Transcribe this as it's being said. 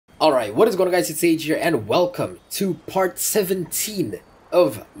Alright, what is going on guys, it's Sage here and welcome to part 17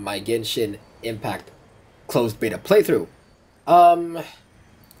 of my Genshin Impact closed beta playthrough.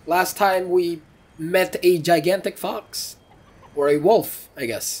 Last time we met a gigantic fox, or a wolf, I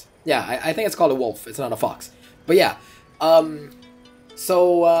guess. Yeah, I think it's called a wolf, it's not a fox. But yeah,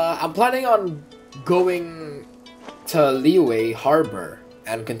 so I'm planning on going to Liyue Harbor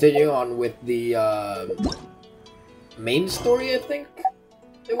and continue on with the main story, I think.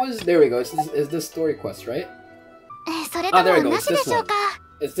 There we go, it's this story quest, right? Ah, there we go, it's this one.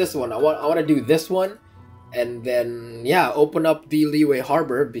 It's this one. I want to do this one, and then, yeah, open up the Liyue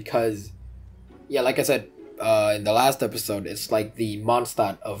Harbor, because, yeah, like I said in the last episode, it's like the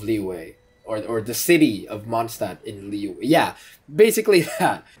Mondstadt of Liyue, or the city of Mondstadt in Liyue. Yeah, basically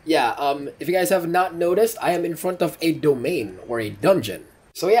that. Yeah, if you guys have not noticed, I am in front of a domain, or a dungeon.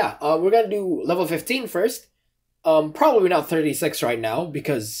 So yeah, we're gonna do level 15 first. Probably not 36 right now,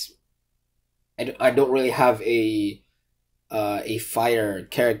 because I don't really have a fire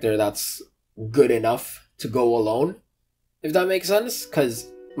character that's good enough to go alone, if that makes sense, because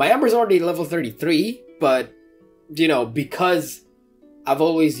my Amber's already level 33, but, you know, because I've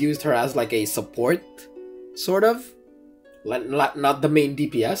always used her as like a support, sort of, not the main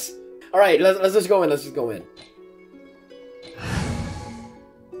DPS. Alright, let's just go in,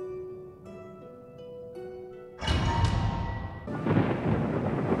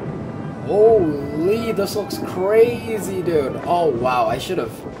 Holy, this looks crazy, dude. Oh wow, I should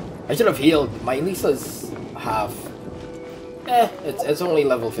have healed. My Lisa's half. It's only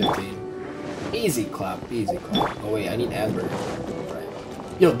level 15. Easy clap. Oh wait, I need Amber. Right.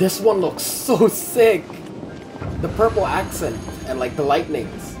 Yo, this one looks so sick. The purple accent and like the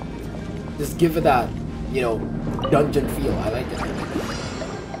lightnings just give it that, you know, dungeon feel. I like it.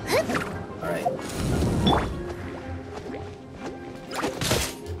 Alright.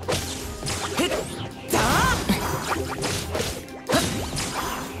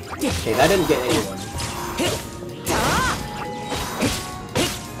 Okay, that didn't get anyone.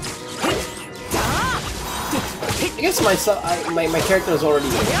 I guess my character is already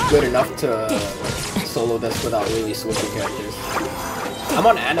good enough to solo this without really switching characters. I'm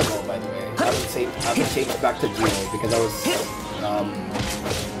on Annabelle, by the way. I haven't changed back to Geo because I was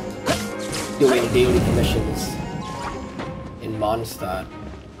doing daily commissions in Mondstadt.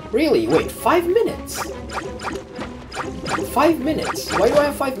 Really? Wait, 5 minutes? 5 minutes? Why do I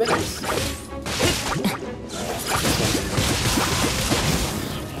have 5 minutes?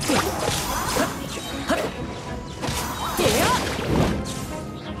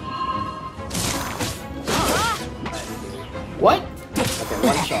 What? Okay,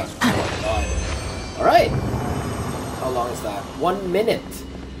 one shot. Oh my god. Alright. How long is that? 1 minute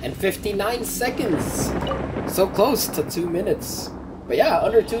and 59 seconds. So close to 2 minutes. But yeah,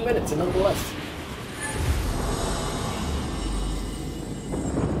 under 2 minutes nonetheless.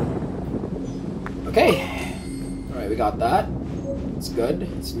 Okay, alright, we got that. It's good,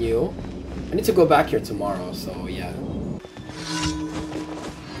 it's new. I need to go back here tomorrow, so yeah.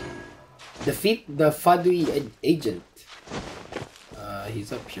 Defeat the Fadui agent.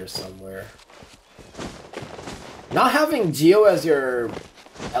 He's up here somewhere. Not having Geo as your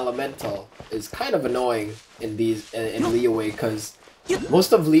elemental is kind of annoying in Liyue, because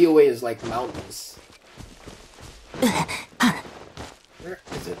most of Liyue is like mountains. Where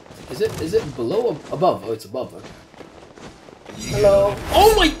is it? Is it below or above? Oh, it's above, okay. Hello.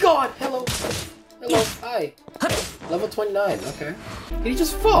 Oh my god! Hello. Hello. Hi. Level 29, okay. Did he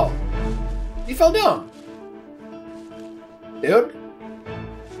just fall? He fell down. Dude?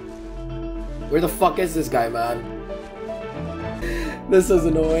 Where the fuck is this guy, man? This is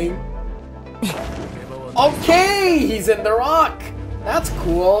annoying. Okay! He's in the rock! That's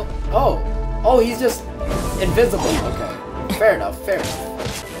cool. Oh, he's just invisible. Okay. Fair enough.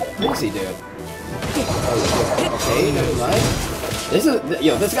 Who's he, dude? Okay, never mind. This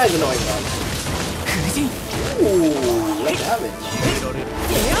guy's annoying, man. Ooh, what damage?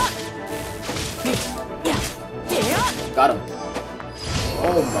 Got him.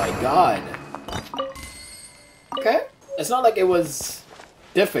 Oh my god. Okay. It's not like it was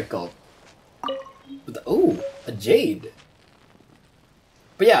difficult. But a jade.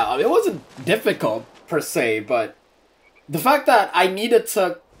 But yeah, it wasn't difficult per se, but the fact that I needed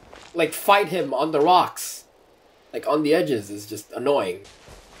to like fight him on the rocks, like on the edges, is just annoying.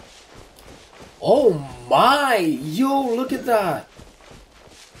 Oh my! Yo, look at that!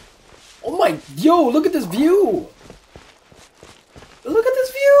 Oh my! Yo, look at this view! Look at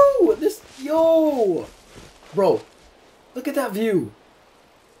this view! Yo! Bro, look at that view!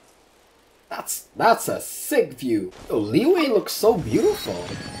 That's a sick view. Yo, Liyue looks so beautiful.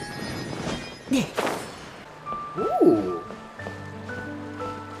 Ooh.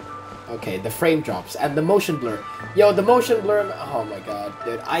 Okay, the frame drops and the motion blur. Yo, the motion blur. Oh my god,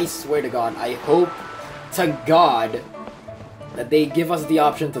 dude. I swear to god, I hope to god that they give us the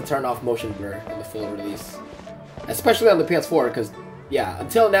option to turn off motion blur in the full release. Especially on the PS4, because, yeah,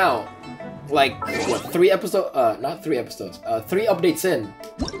 until now, like, what, 3 updates in,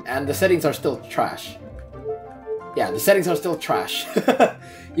 and the settings are still trash. Yeah, the settings are still trash.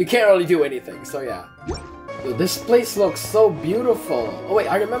 You can't really do anything, so yeah. Dude, this place looks so beautiful. Oh wait,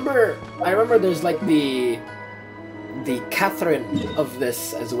 I remember there's like the Catherine of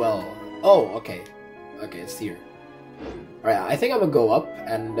this as well. Oh, okay. Okay, it's here. Alright, I think I'm gonna go up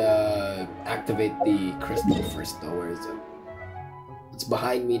and activate the crystal first though. Where is it? It's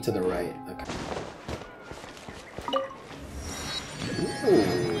behind me to the right. Okay.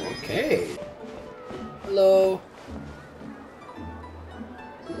 Ooh, okay. Hello.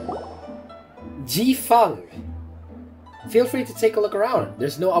 Ji Feng. Feel free to take a look around.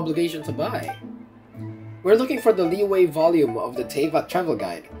 There's no obligation to buy. We're looking for the Liyue volume of the Teyvat travel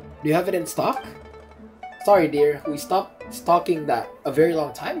guide. Do you have it in stock? Sorry dear, we stopped stocking that a very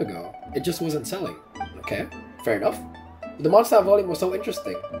long time ago. It just wasn't selling. Okay, fair enough. The Mondstadt volume was so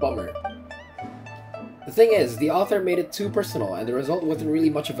interesting. Bummer. The thing is, the author made it too personal and the result wasn't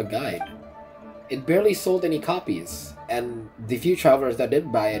really much of a guide. It barely sold any copies, and the few travelers that did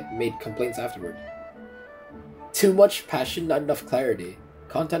buy it made complaints afterward. Too much passion, not enough clarity.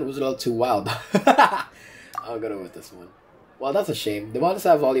 Content was a little too wild. I'll go with this one. Well, that's a shame. The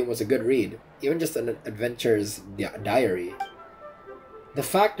Mondstadt volume was a good read, even just an adventurer's diary. The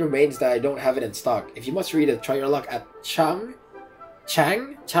fact remains that I don't have it in stock. If you must read it, try your luck at Chang?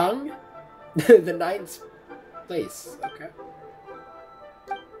 The 9th place. Okay.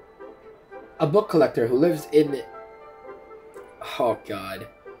 A book collector who lives in... Oh god.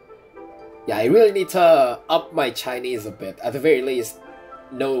 Yeah, I really need to up my Chinese a bit. At the very least,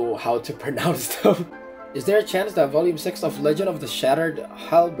 know how to pronounce them. Is there a chance that Volume 6 of Legend of the Shattered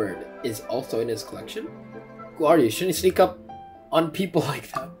Halberd is also in his collection? Who are you? Shouldn't you sneak up on people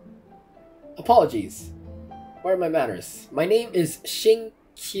like that? Apologies. Where are my manners? My name is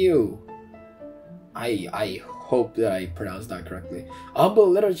Xingqiu. I hope that I pronounced that correctly. A humble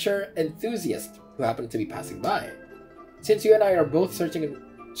literature enthusiast who happened to be passing by. Since you and I are both searching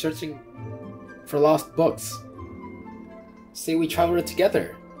for lost books, say we travel it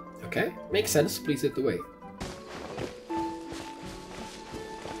together. Okay, makes sense. Please hit the way.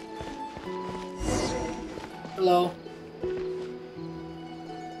 Hello.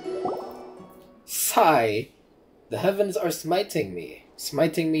 Sigh. The heavens are smiting me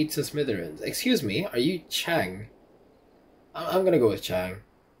to smithereens. Excuse me, are you Chang? I'm gonna go with Chang.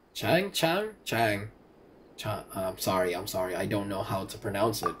 Chang? I'm sorry. I don't know how to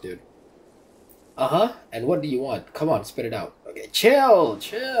pronounce it, dude. Uh-huh. And what do you want? Come on, spit it out. Okay, chill.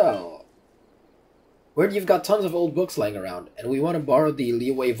 Word, you've got tons of old books lying around, and we want to borrow the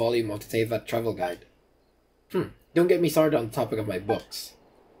Liyue volume of the Teyvat travel guide. Don't get me started on the topic of my books.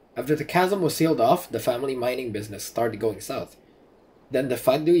 After the chasm was sealed off, the family mining business started going south. Then the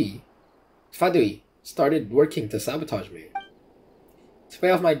Fadui started working to sabotage me. To pay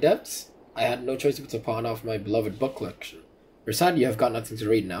off my debts, I had no choice but to pawn off my beloved book collection. You're sad you have got nothing to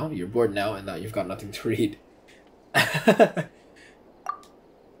read now. You're bored now, and that you've got nothing to read.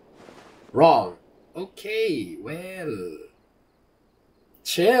 Wrong. Okay, well...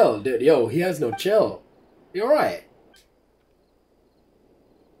 Chill, dude. Yo, he has no chill. You alright?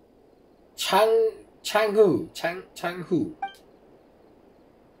 Changhu.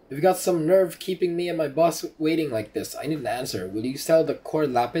 You've got some nerve keeping me and my boss waiting like this. I need an answer. Will you sell the Cor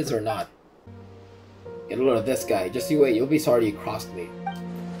Lapis or not? Get a load of this guy. Just you wait. You'll be sorry you crossed me.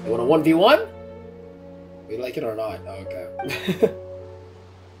 You want a 1v1? We like it or not? Okay.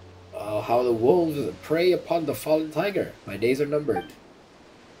 How the wolves prey upon the fallen tiger. My days are numbered.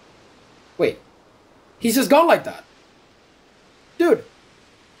 Wait. He's just gone like that. Dude.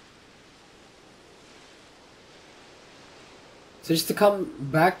 So just to come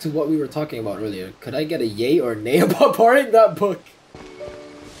back to what we were talking about earlier, could I get a yay or nay about borrowing that book?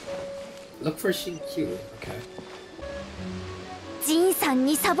 Look for Xingqiu. Okay. Jin-san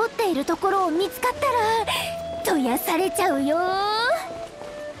にサボっているところを見つかったらとやされちゃうよ。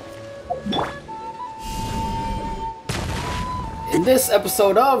In this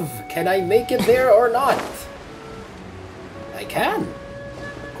episode of Can I Make It There or Not? I can.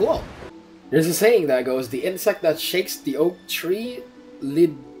 Cool. There's a saying that goes, the insect that shakes the oak tree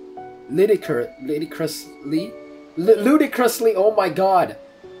ludicrously, oh my god,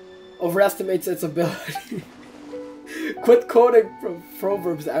 overestimates its ability. Quit quoting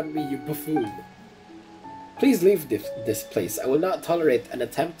proverbs at me, you buffoon. Please leave this place. I will not tolerate an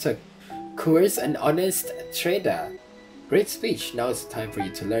attempt to coerce an honest trader. Great speech. Now it's time for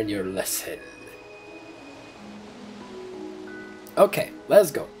you to learn your lesson. Okay,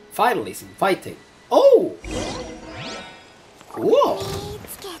 let's go. Finally, some fighting. Oh! Whoa!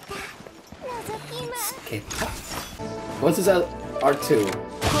 What's this R2?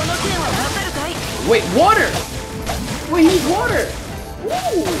 Wait, water! Wait, he's water!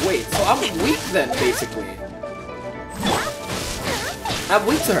 Ooh, wait, so I'm weak then, basically. I'm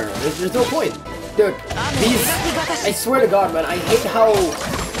weak to her. There's no point. Dude, these... I swear to God, man, I hate how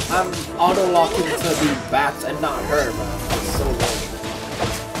I'm auto-locking to the bats and not her, man. It's so annoying.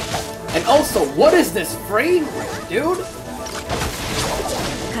 And also, what is this frame rate, dude?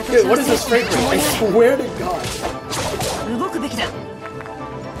 Dude, what is this frame rate? I swear to God.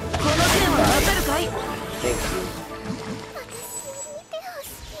 Thank you.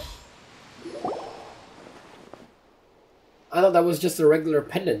 I thought that was just a regular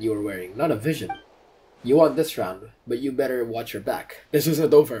pendant you were wearing, not a vision. You won this round, but you better watch your back. This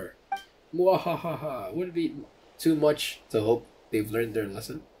isn't over. Mwahaha. Would it be too much to hope they've learned their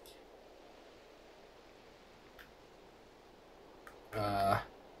lesson?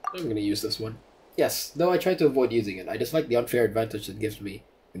 I'm gonna use this one. Yes, though I try to avoid using it. I dislike the unfair advantage it gives me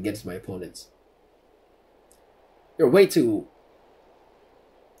against my opponents. You're way too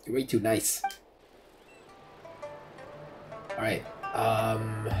nice. Alright,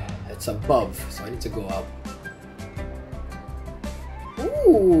 it's above, so I need to go up.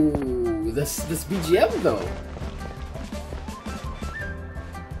 Ooh, this BGM though.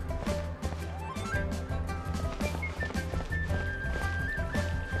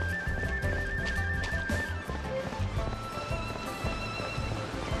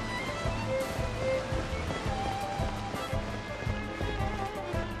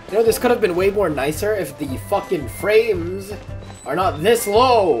 You know, this could have been way more nicer if the fucking frames are not this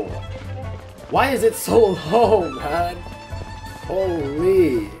low. Why is it so low, man?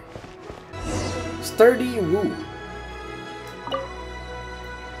 Holy. Sturdy Woo.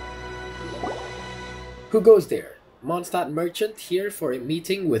 Who goes there? Mondstadt merchant here for a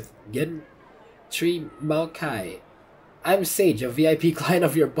meeting with Gentry Maocai. I'm Sage, a VIP client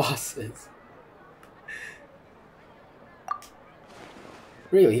of your bosses.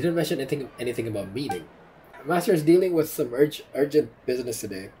 Really, he didn't mention anything about meeting. Master is dealing with some urgent business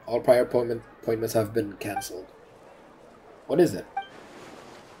today. All prior appointments have been cancelled. What is it?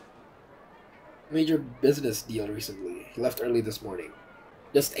 Major business deal recently. He left early this morning.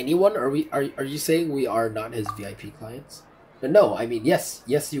 Just anyone? Are you saying we are not his VIP clients? No, I mean yes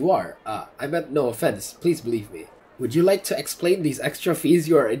you are. I meant no offense. Please believe me. Would you like to explain these extra fees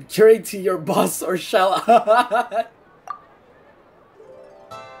you are incurring to your boss, or shall I?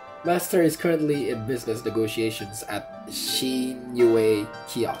 Master is currently in business negotiations at Xingqiu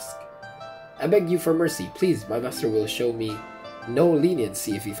kiosk. I beg you for mercy. Please, my master will show me no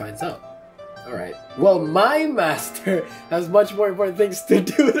leniency if he finds out. Alright. Well, my master has much more important things to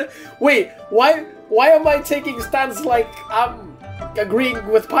do. Wait, why am I taking stance like I'm agreeing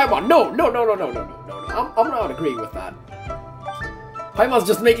with Paimon? No. I'm not agreeing with that. Paimon's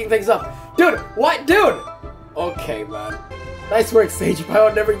just making things up. Dude, what? Dude! Okay, man. Nice work, Sage.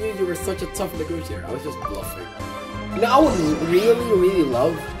 Paimon never knew you were such a tough negotiator. I was just bluffing. You know, I would really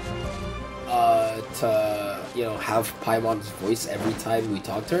love to, you know, have Paimon's voice every time we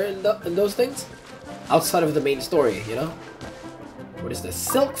talk to her and those things. Outside of the main story, you know? What is this?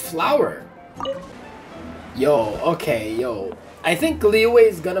 Silk flower! Yo, okay, yo. I think Liyue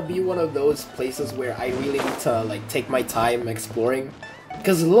is gonna be one of those places where I really need to, like, take my time exploring.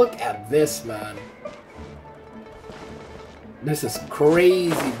 Because look at this, man. This is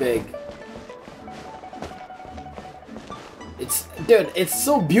crazy big. Dude, it's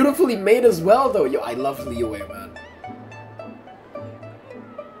so beautifully made as well, though. Yo, I love Liyue, man.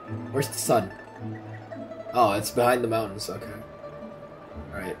 Where's the sun? Oh, it's behind the mountains. Okay.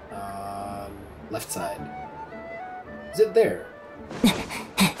 Alright, left side. Is it there?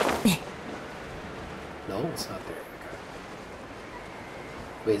 No, it's not there. Okay.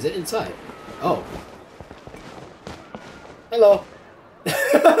 Wait, is it inside? Oh. Hello.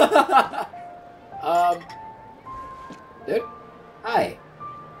 Dude? Hi.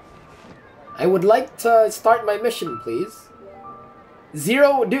 I would like to start my mission, please.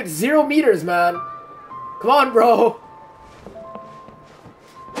 0 meters, man. Come on, bro.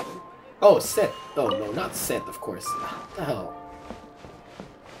 Oh, sit. Oh, no, not sit, of course. What the hell?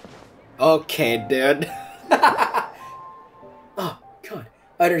 Okay, dude. Oh, God.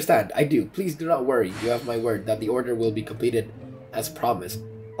 I understand. I do. Please do not worry. You have my word that the order will be completed as promised.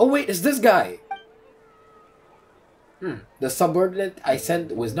 Oh wait, it's this guy! The subordinate I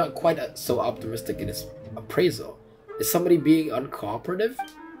sent was not quite so optimistic in his appraisal. Is somebody being uncooperative?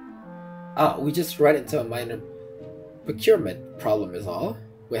 Ah, we just ran into a minor procurement problem is all.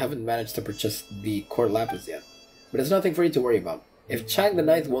 We haven't managed to purchase the Cor Lapis yet. But it's nothing for you to worry about. If Chang the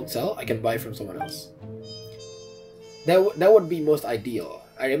Ninth won't sell, I can buy from someone else. That would be most ideal.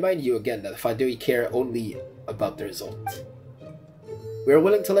 I remind you again that Fadui care only about the result. We are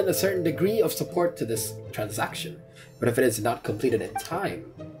willing to lend a certain degree of support to this transaction, but if it is not completed in time,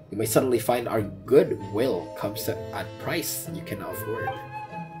 you may suddenly find our goodwill comes at a price you cannot afford.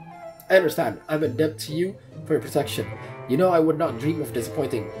 I understand. I'm in debt to you for your protection. You know I would not dream of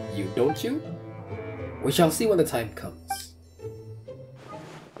disappointing you, don't you? We shall see when the time comes.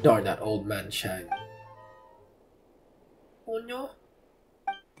 Darn that old man Chang. Oh no.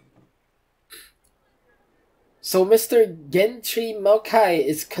 So Mr. Gentry Maocai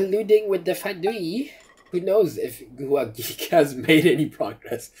is colluding with the Fadui. Who knows if Gua Geek has made any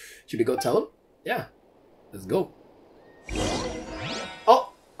progress? Should we go tell him? Yeah. Let's go.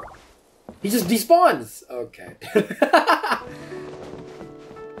 Oh! He just despawns! Okay.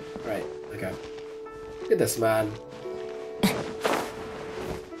 Right, okay. Look at this man.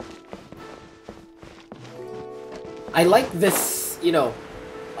 I like this, you know,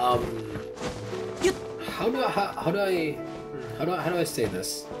 how do I say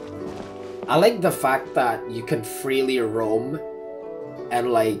this? I like the fact that you can freely roam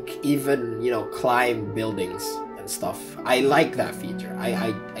and like even, you know, climb buildings and stuff. I like that feature.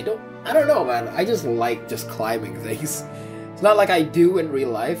 I don't know, man. I just like just climbing things. It's not like I do in real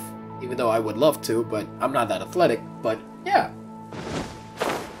life, even though I would love to, but I'm not that athletic. But yeah.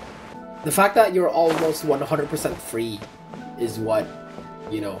 The fact that you're almost 100% free is what,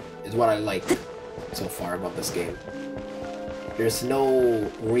 you know, is what I like so far about this game. There's no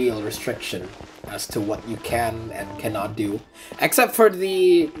real restriction as to what you can and cannot do, except for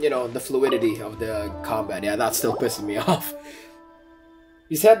the, you know, the fluidity of the combat. Yeah, that's still pissing me off.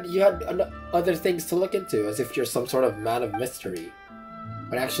 You said you had other things to look into, as if you're some sort of man of mystery.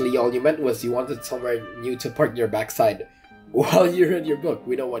 But actually, all you meant was you wanted somewhere new to park your backside while you read your book.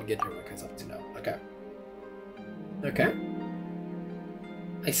 We know what Gentry Maocai is up to now. Okay. Okay.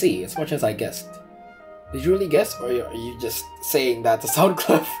 I see, as much as I guessed. Did you really guess, or are you just saying that to sound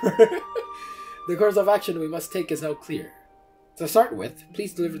clever? The course of action we must take is now clear. To start with,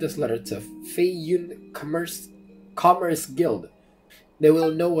 please deliver this letter to Fei Yun Commerce Guild. They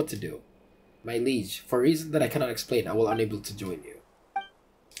will know what to do. My liege, for reasons that I cannot explain, I will unable to join you.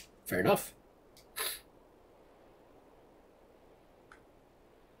 Fair enough.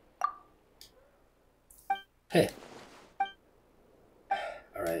 Hey.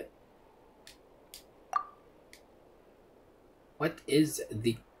 Alright. What is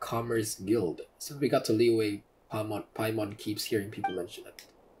the Commerce Guild? Since we got to Liyue, Paimon keeps hearing people mention it.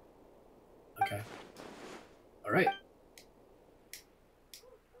 Okay. Alright.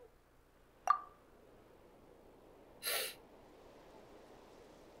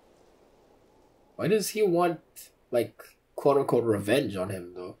 Why does he want, like, quote-unquote revenge on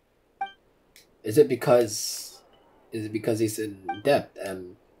him, though? Is it because he's in debt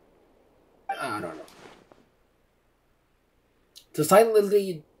and... I don't know. To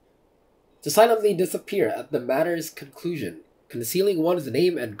silently disappear at the matter's conclusion, concealing one's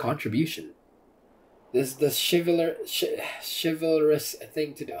name and contribution. This is the chivalrous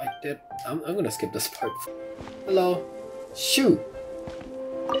thing to do. I'm gonna skip this part. Hello. Shoo!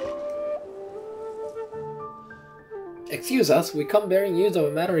 Excuse us, we come bearing news of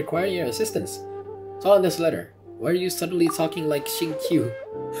a matter requiring your assistance. It's all in this letter. Why are you suddenly talking like Xingqiu?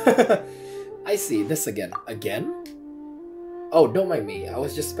 I see, this again. Again? Oh, don't mind me. I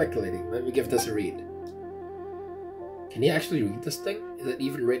was just speculating. Let me give this a read. Can you actually read this thing? Is it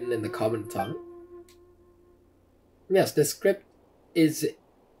even written in the common tongue? Yes, the script is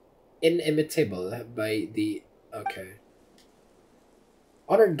inimitable by the... Okay.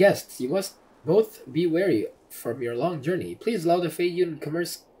 Honored guests, you must both be wary from your long journey. Please allow the Fei Yun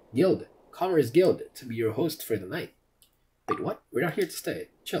Commerce Guild to be your host for the night. Wait, what? We're not here to stay.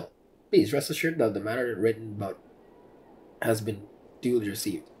 Chill. Please rest assured that the matter written about has been duly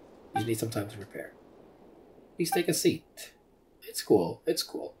received. You need some time to prepare. Please take a seat. It's cool. It's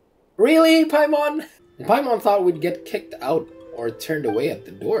cool. Really, Paimon? And Paimon thought we'd get kicked out or turned away at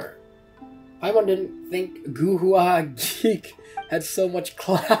the door. Paimon didn't think Guhua Geek had so much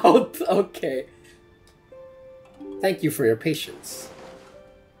clout. Okay. Thank you for your patience.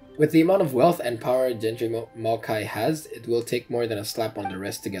 With the amount of wealth and power Gentry Maocai has, it will take more than a slap on the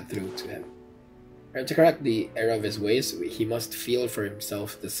wrist to get through to him. And to correct the error of his ways, he must feel for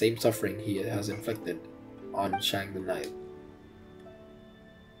himself the same suffering he has inflicted on Shang the Knight.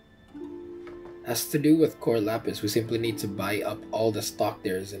 Has to do with Cor Lapis, we simply need to buy up all the stock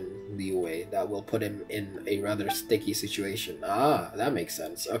there is in Liyue. That will put him in a rather sticky situation. Ah, that makes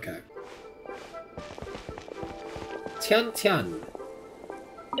sense. Okay. Tian Tian.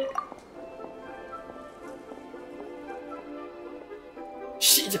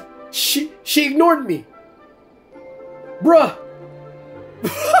 She ignored me! Bruh!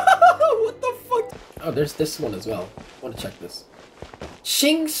 What the fuck? Oh, there's this one as well. I want to check this.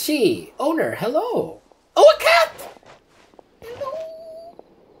 Xingqiu, owner, hello! Oh, a cat! Hello!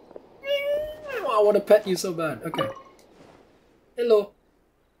 I want to pet you so bad. Okay. Hello.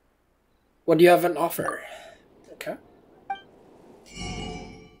 What do you have an offer? Okay.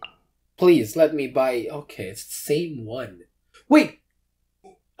 Please, let me buy... Okay, it's the same one. Wait!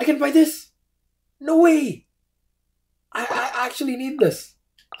 I can buy this! No way! I actually need this.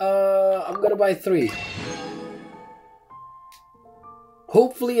 I'm gonna buy 3.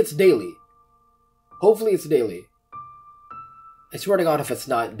 Hopefully it's daily. Hopefully it's daily. I swear to God, if it's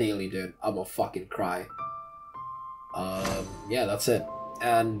not daily, dude, I'm gonna fucking cry. Yeah, that's it.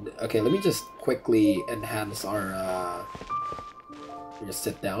 And, okay, let me just quickly enhance our, just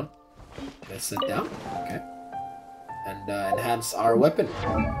sit down. Let's sit down. Okay. And, enhance our weapon.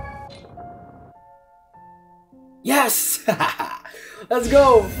 Yes! Let's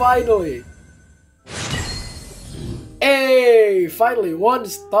go! Finally! Hey! Finally, 1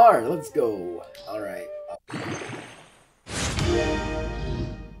 star! Let's go! Alright.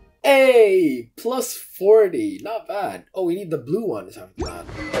 Hey! Plus 40! Not bad. Oh, we need the blue ones after that.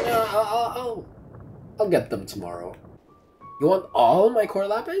 I'll get them tomorrow. You want all my Cor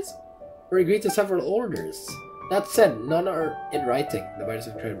Lapis? We agreed to several orders. That said, none are in writing. The buyers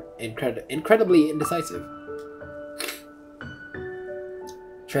are incredibly indecisive.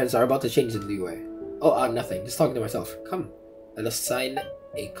 Trends are about to change in Liyue. Oh, nothing. Just talking to myself. Come, let us sign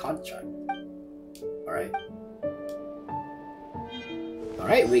a contract. Alright.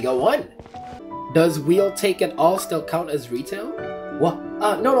 Alright, we got 1. Does we'll take it all still count as retail? What?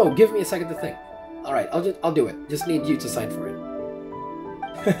 No, give me a second to think. Alright, I'll do it. Just need you to sign for it.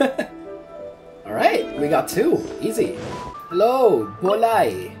 Alright, we got 2. Easy. Hello,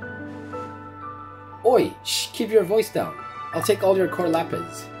 Bolai. Oi, shh, keep your voice down. I'll take all your Cor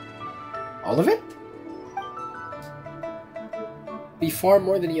Lapis. All of it? Be far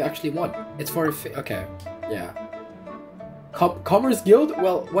more than you actually want. It's for okay, yeah. Commerce Guild?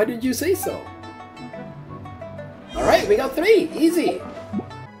 Well, why did you say so? Alright, we got 3. Easy.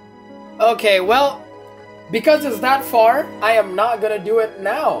 Okay, well, because it's that far, I am not gonna do it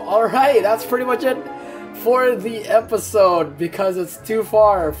now. Alright, that's pretty much it for the episode because it's too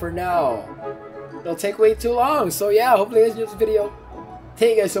far for now. It'll take way too long. So yeah, hopefully you guys enjoyed this video.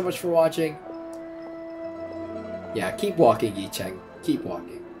 Thank you guys so much for watching. Yeah, keep walking, Yicheng. Keep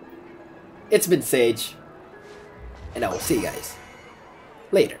walking. It's been Sage. And I will see you guys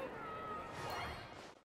later.